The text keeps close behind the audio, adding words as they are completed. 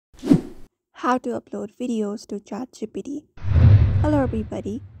How to upload videos to ChatGPT. Hello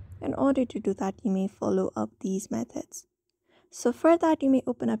everybody. In order to do that, you may follow up these methods. So for that, you may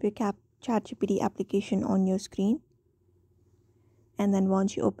open up your ChatGPT application on your screen. And then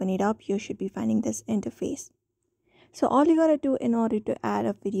once you open it up, you should be finding this interface. So all you gotta do in order to add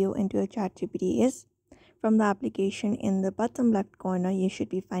a video into a ChatGPT is, from the application in the bottom left corner, you should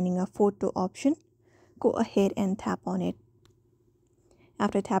be finding a photo option. Go ahead and tap on it.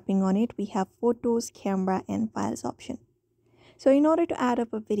 After tapping on it, we have photos, camera, and files option. So in order to add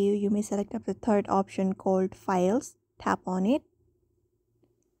up a video, you may select up the third option called files. Tap on it.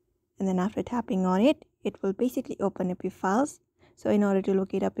 And then after tapping on it, it will basically open up your files. So in order to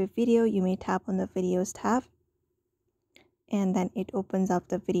locate up your video, you may tap on the videos tab. And then it opens up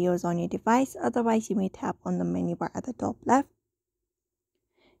the videos on your device. Otherwise, you may tap on the menu bar at the top left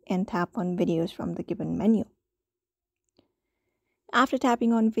and tap on videos from the given menu. After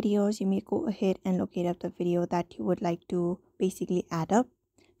tapping on videos, you may go ahead and locate up the video that you would like to basically add up.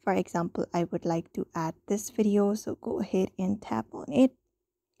 For example, I would like to add this video, so go ahead and tap on it.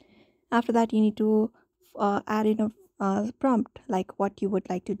 After that, you need to add in a prompt, like what you would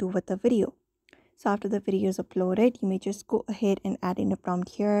like to do with the video. So after the video is uploaded, you may just go ahead and add in a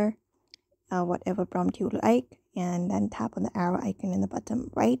prompt here, whatever prompt you like, and then tap on the arrow icon in the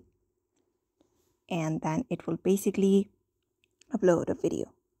bottom right. And then it will basically upload a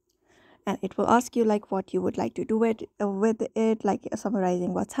video, and it will ask you like what you would like to do with it, like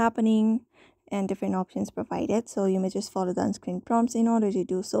summarizing what's happening and different options provided. So you may just follow the on-screen prompts in order to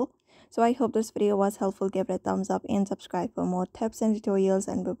do so. So I hope this video was helpful. Give it a thumbs up and subscribe for more tips and tutorials,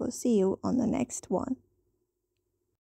 and we will see you on the next one.